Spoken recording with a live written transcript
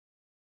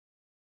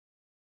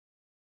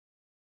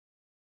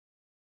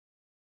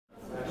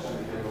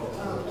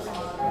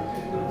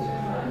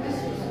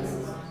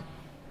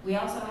We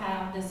also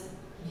have this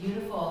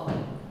beautiful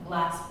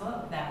glass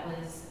book that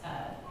was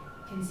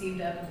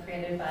conceived of and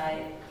created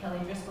by Kelly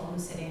Driscoll,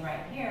 who's sitting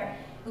right here,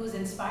 who was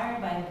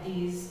inspired by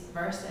these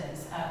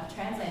verses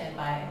translated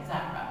by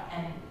Zahra,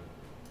 and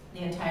the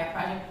entire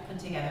project put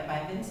together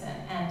by Vincent.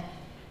 And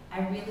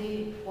I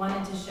really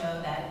wanted to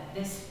show that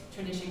this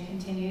tradition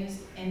continues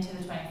into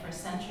the 21st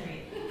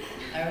century.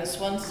 I was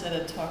once at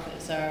a talk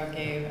that Zahra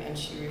gave, and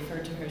she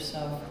referred to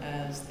herself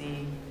as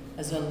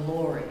a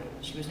lorry.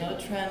 She was not a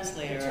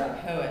translator or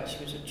a poet,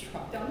 she was a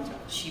truck.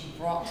 She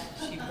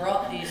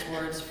brought these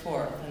words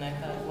forth, and I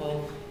thought,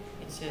 well,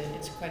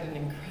 it's quite an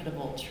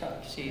incredible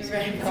truck she's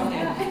brought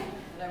in. And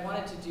I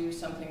wanted to do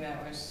something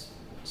that was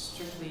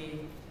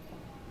strictly,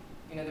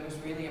 that was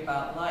really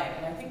about life.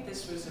 And I think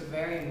this was a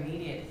very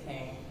immediate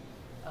thing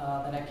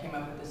that I came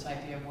up with this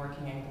idea of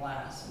working in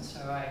glass. And so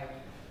I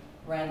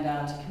ran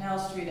down to Canal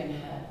Street and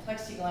had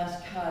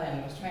plexiglass cut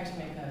and was trying to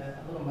make a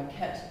little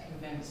maquette to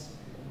convince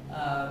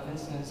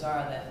Vincent and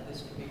Zahra that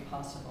this could be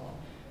possible.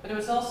 But it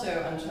was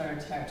also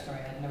uncharted territory.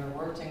 I'd never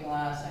worked in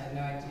glass. I had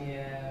no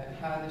idea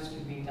how this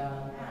could be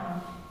done.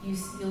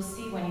 You'll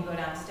see when you go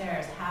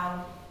downstairs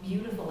how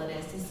beautiful it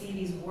is to see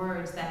these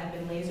words that have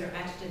been laser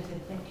etched into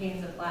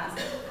panes of glass,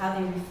 how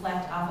they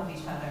reflect off of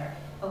each other.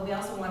 But we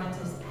also wanted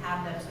to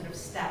have them sort of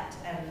stepped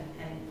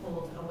and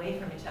pulled away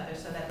from each other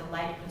so that the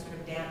light could sort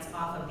of dance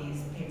off of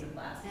these panes of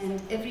glass.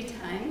 And every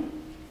time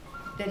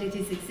that it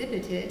is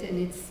exhibited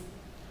and it's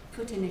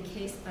put in a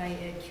case by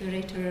a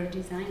curator or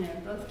designer,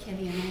 both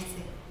Kelly and I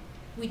say,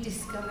 we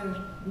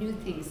discover new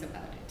things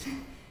about it.